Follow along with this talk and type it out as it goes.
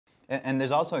And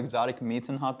there's also exotic meats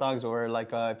in hot dogs, or like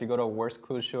if you go to a worst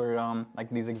kush or like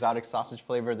these exotic sausage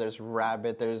flavors, there's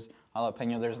rabbit, there's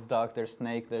jalapeno, there's duck, there's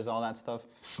snake, there's all that stuff.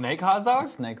 Snake hot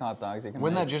dogs? Snake hot dogs. You can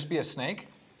Wouldn't make. that just be a snake?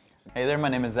 Hey there, my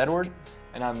name is Edward.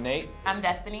 And I'm Nate. I'm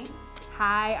Destiny.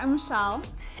 Hi, I'm Michelle.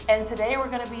 And today we're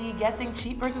gonna be guessing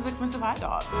cheap versus expensive hot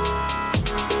dogs.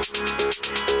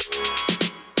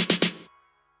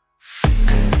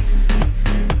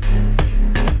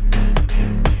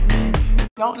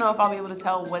 Don't know if I'll be able to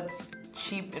tell what's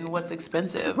cheap and what's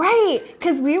expensive. Right,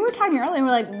 because we were talking earlier and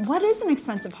we're like, what is an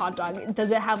expensive hot dog? Does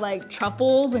it have like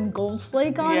truffles and gold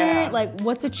flake on it? Like,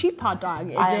 what's a cheap hot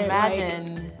dog? I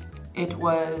imagine it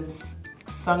was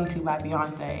sung to by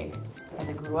Beyonce as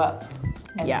it grew up.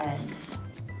 And yes.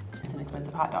 Then it's an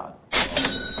expensive hot dog.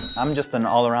 I'm just an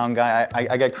all-around guy.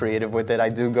 I get creative with it. I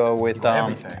do go with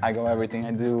everything. I go everything.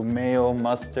 I do mayo,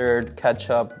 mustard,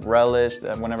 ketchup, relish.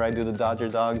 Whenever I do the Dodger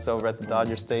dogs over at the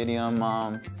Dodger Stadium,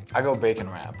 I go bacon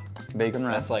wrap. bacon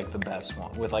wrap. That's like the best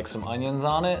one, with like some onions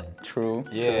on it. True.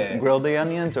 Yeah. True. Grill the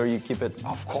onions, or you keep it.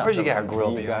 Of course you gotta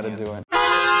grill the You gotta onions. do it.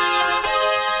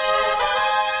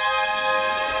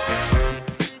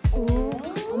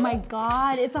 Oh my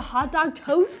God, it's a hot dog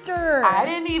toaster. I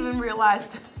didn't even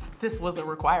realize this was a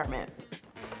requirement.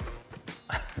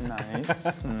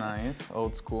 Nice, nice,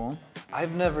 old school.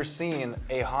 I've never seen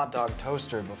a hot dog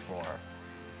toaster before.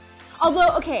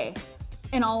 Although, okay,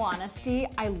 in all honesty,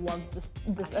 I love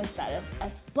this aesthetic.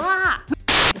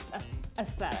 This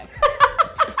aesthetic.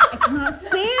 I cannot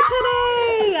say it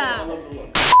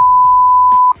today.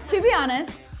 To be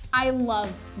honest, I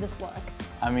love this look.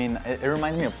 I mean, it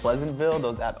reminds me of Pleasantville,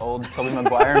 that old Tobey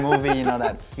Maguire movie, you know,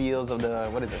 that feels of the,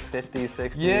 what is it, 50s,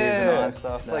 60s and all that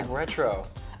stuff. It's like retro.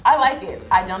 I like it.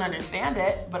 I don't understand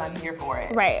it, but I'm here for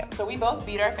it. Right. So we both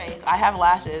beat our face. I have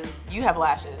lashes, you have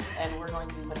lashes, and we're going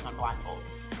to be putting on blindfolds.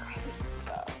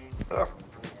 So. Ugh.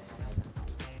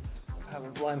 I'm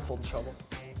having blindfold trouble.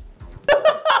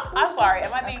 I'm sorry,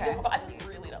 am I being Okay. difficult? I just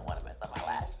really don't want to mess up my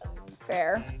lashes.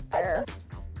 Fair, fair.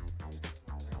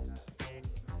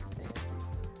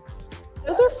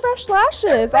 Those are fresh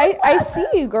lashes. I see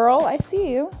you, girl. I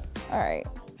see you. All right.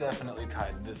 Definitely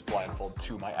tied this blindfold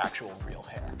to my actual real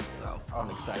hair, so I'm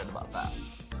excited about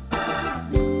that.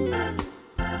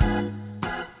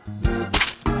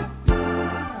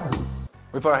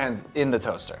 We put our hands in the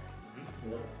toaster.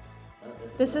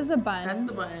 This is the bun. That's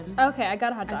the bun. Okay, I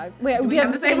got a hot dog. Wait, Do we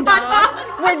have the same hot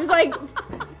dog? We're just like,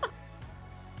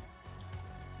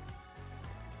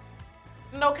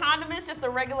 No condiments, just a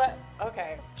regular.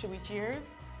 Okay, should we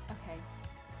cheers? okay.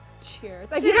 Cheers.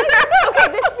 I feel like,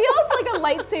 okay, this feels like a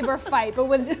lightsaber fight, but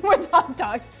with hot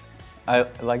dogs. I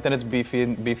like that it's beefy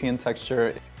in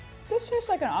texture. This tastes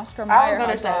like an Oscar I Mayer was gonna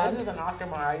hot say, dog. this is an Oscar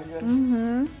Mayer.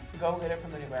 You just go get it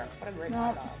from anywhere. What a great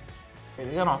hot dog.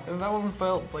 You know, that one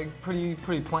felt like pretty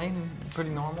plain,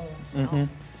 pretty normal. You know?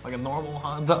 Like a normal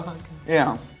hot dog.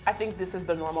 Yeah. I think this is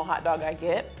the normal hot dog I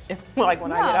get. If, like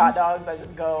when I Yeah. get hot dogs, I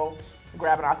just go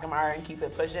grab an Oscar Mayer and keep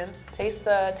it pushing. Tastes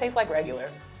like regular.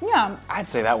 Yeah. I'd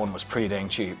say that one was pretty dang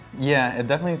cheap. Yeah, it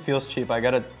definitely feels cheap. I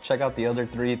gotta check out the other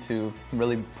three to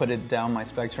really put it down my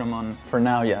spectrum on. For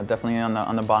now, yeah, definitely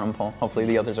on the bottom pole. Hopefully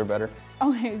the others are better.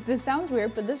 Okay, this sounds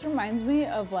weird, but this reminds me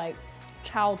of like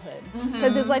childhood.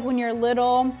 Because it's like when you're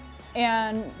little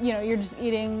and you know, you're just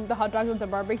eating the hot dogs with the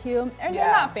barbecue and they're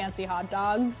Yeah. not fancy hot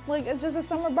dogs. Like it's just a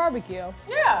summer barbecue.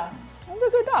 Yeah. It's a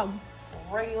good dog.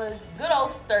 Regular, good old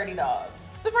sturdy dog.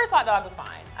 The first hot dog was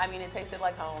fine. I mean, it tasted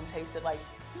like home, tasted like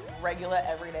regular,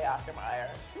 everyday Oscar Mayer.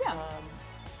 Yeah.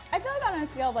 I feel like on a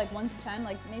scale of like 1 to 10,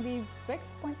 like maybe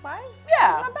 6.5?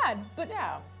 Yeah. Not bad, but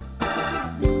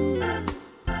Yeah.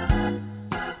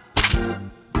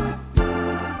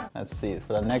 Let's see,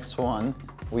 for the next one,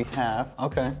 we have,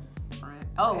 okay.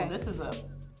 Oh, Okay. this is a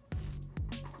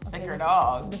thicker this-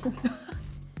 dog.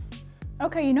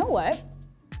 Okay, you know what?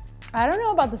 I don't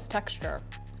know about this texture.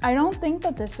 I don't think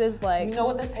that this is like, You know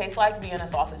what this tastes like? Vienna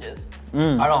sausages.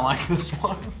 I don't like this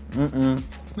one.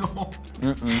 No.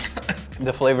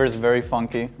 The flavor is very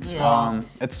funky. Yeah.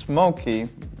 It's smoky.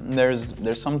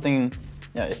 There's something,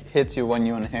 yeah, it hits you when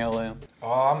you inhale it.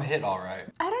 Oh, I'm hit all right.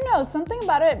 I don't know, something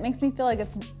about it makes me feel like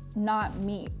it's not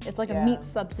meat. It's like Yeah. a meat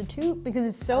substitute because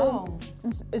it's so, Oh.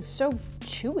 it's so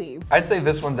chewy. I'd say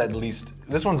this one's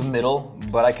this one's middle,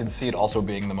 but I could see it also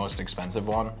being the most expensive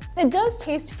one. It does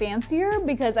taste fancier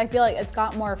because I feel like it's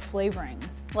got more flavoring.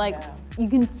 Like Yeah. you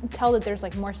can tell that there's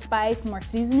like more spice, more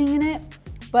seasoning in it,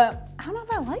 but I don't know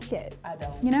if I like it. I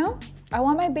don't. You know? I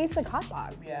want my basic hot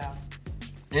dog. Yeah.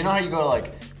 You know how you go to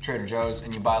like Trader Joe's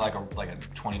and you buy like a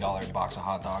 $20 box of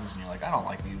hot dogs and you're like, I don't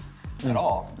like these at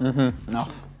all. No.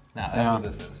 Nah, that's what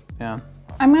this is. Yeah.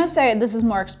 I'm gonna say this is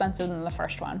more expensive than the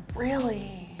first one.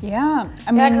 Really? Yeah,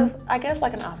 I Yeah, mean, because I guess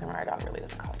like an Oscar Mayer dog really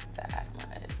doesn't cost that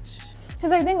much.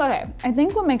 because I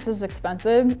think what makes this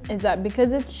expensive is that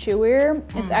because it's chewier,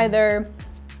 it's either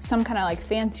some kind of like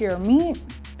fancier meat,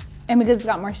 and because it's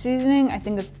got more seasoning, I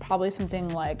think it's probably something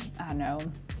like, I don't know,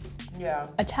 Yeah.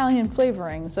 Italian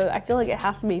flavoring. So I feel like it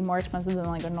has to be more expensive than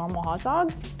like a normal hot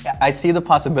dog. I see the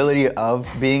possibility of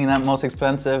being that most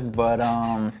expensive, but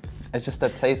it's just the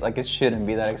taste. Like it shouldn't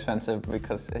be that expensive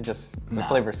because the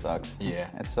flavor sucks. Yeah.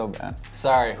 It's so bad.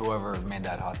 Sorry, whoever made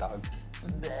that hot dog.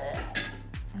 Bleh.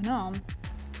 I know.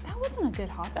 That wasn't a good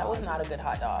hot dog. That was not a good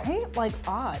hot dog. Right? Like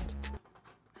odd.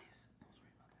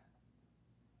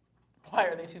 Why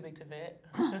are they too big to fit?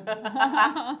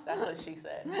 That's what she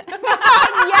said.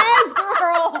 Yes,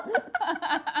 girl.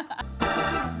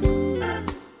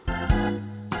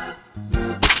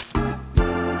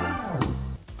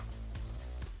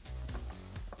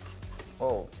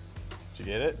 Whoa, Did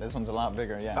you get it? this one's a lot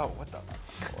bigger. Yeah. Oh, what the?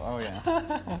 Oh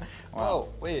yeah. Oh,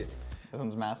 wait. This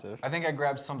one's massive. I think I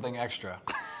grabbed something extra.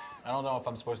 I don't know if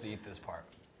I'm supposed to eat this part.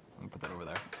 I'm gonna put that over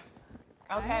there.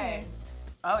 Okay.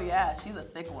 Oh yeah, she's a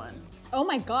thick one. Oh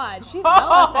my God, she's Oh,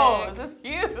 hella thick. this is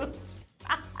huge.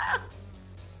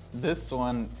 This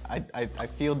one, I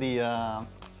feel the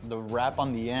wrap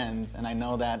on the end, and I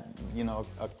know that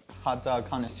a hot dog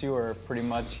connoisseur pretty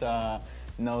much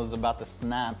knows about the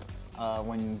snap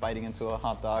when biting into a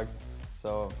hot dog.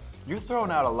 So You're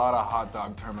throwing out a lot of hot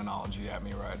dog terminology at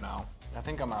me right now. I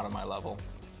think I'm out of my level.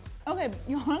 Okay,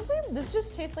 honestly, this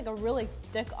just tastes like a really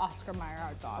thick Oscar Mayer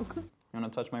hot dog. you wanna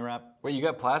touch my wrap? Wait, you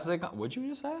got plastic? What'd you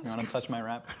just ask? You wanna touch my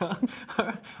wrap?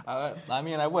 I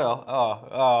mean, I will.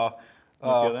 You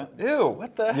feel that? Ew,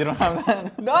 what the? You don't have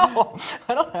that? No,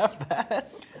 I don't have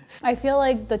that. I feel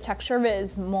like the texture of it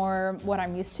is more what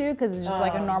I'm used to because it's just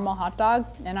like a normal hot dog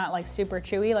and not like super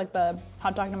chewy like the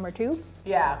hot dog number 2.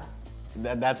 Yeah.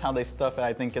 That's how they stuff it,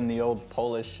 I think, in the old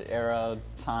Polish era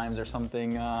times or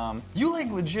something. You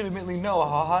like legitimately know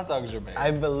how hot dogs are made.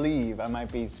 I believe I might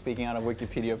be speaking out of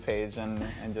Wikipedia page and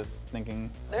just thinking.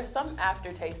 There's some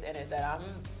aftertaste in it that I'm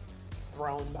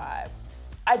thrown by.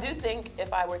 I do think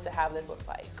if I were to have this with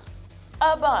like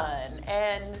a bun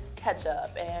and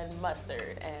ketchup and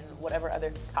mustard and whatever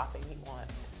other topping you want,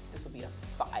 this would be a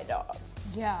thigh dog.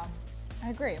 Yeah, I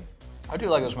agree. I do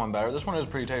like this one better. This one is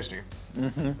pretty tasty.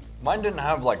 Mine didn't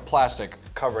have like plastic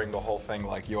covering the whole thing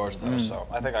like yours though, so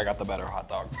I think I got the better hot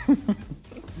dog.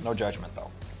 No judgment though.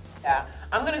 Yeah,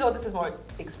 I'm gonna go with this is more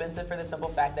expensive for the simple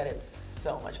fact that it's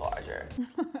so much larger.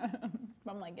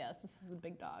 I'm like, yes, this is a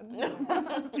big dog.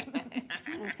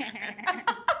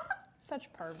 Such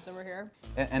pervs over here.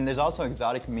 And there's also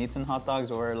exotic meats in hot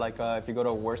dogs, or like if you go to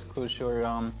a worst kosher,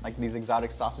 like these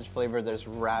exotic sausage flavors, there's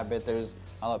rabbit, there's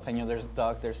jalapeno, there's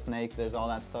duck, there's snake, there's all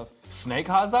that stuff. Snake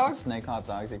hot dogs? Snake hot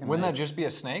dogs, you can Wouldn't that make. just be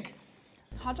a snake?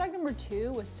 Hot dog number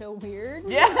 2 was so weird.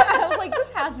 Yeah. I was like, this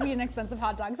has to be an expensive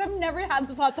hot dog because I've never had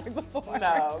this hot dog before.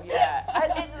 No, yeah.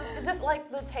 It just like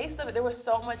the taste of it, there was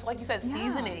so much, like you said,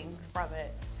 seasoning from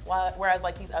it. Whereas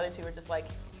like these other two are just like,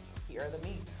 here are the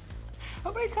meats.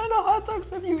 How many kind of hot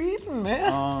dogs have you eaten,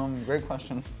 man? Great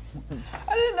question.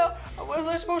 I didn't know. Was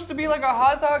I supposed to be like a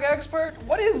hot dog expert?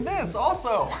 What is this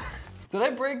also? Did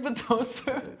I break the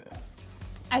toaster?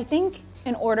 I think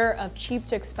in order of cheap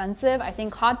to expensive, I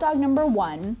think hot dog number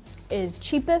 1 is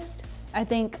cheapest. I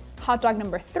think hot dog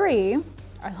number 3,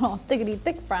 our little thickety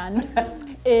thick friend,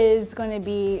 is going to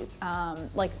be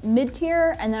like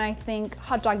mid-tier, and then I think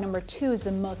hot dog number 2 is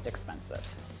the most expensive.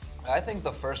 I think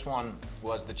the first one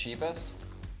was the cheapest,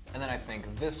 and then I think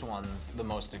this one's the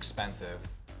most expensive,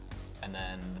 and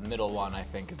then the middle one I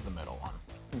think is the middle one.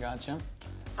 Gotcha.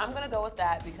 I'm gonna go with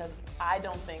that because I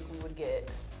don't think we would get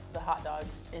the hot dogs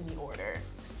in the order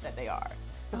that they are.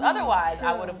 Because otherwise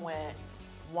I would have went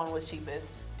 1 was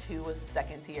cheapest, 2 was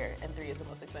second tier, and 3 is the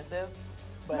most expensive.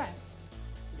 But Right.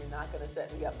 you're not gonna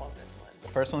set me up on this one. The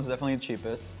first one's definitely the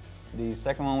cheapest. The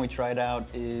second one we tried out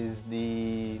is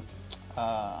the,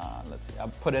 let's see, I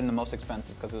put it in the most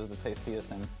expensive because it was the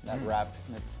tastiest and that wrap,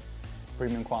 it's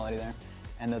premium quality there.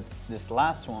 And this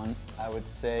last one, I would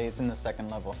say it's in the second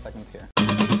level, second tier.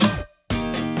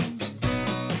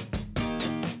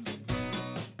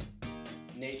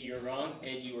 Nate, you were wrong.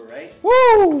 Ed, you were right.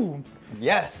 Woo!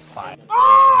 Yes!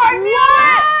 Oh, I knew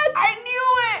it! I knew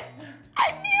it!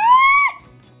 I knew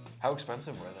it! How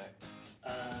expensive were they?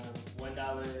 $1,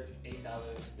 $8,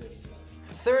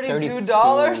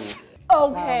 $32?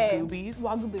 Okay. Wagyu beef.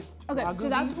 Wagyu beef. Okay, Wagyu so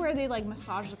that's beef? where they like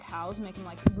massage the cows, make them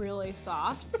like really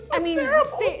soft. I mean,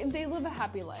 they live a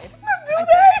happy life.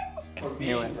 For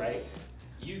being right,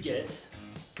 you get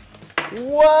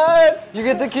What? You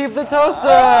get to keep the toaster.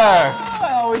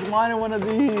 I always wanted one of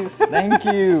these. Thank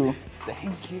you.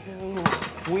 Thank you.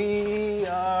 We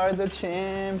are the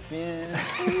champions.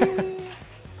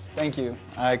 Thank you.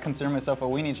 I consider myself a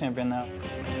weenie champion now.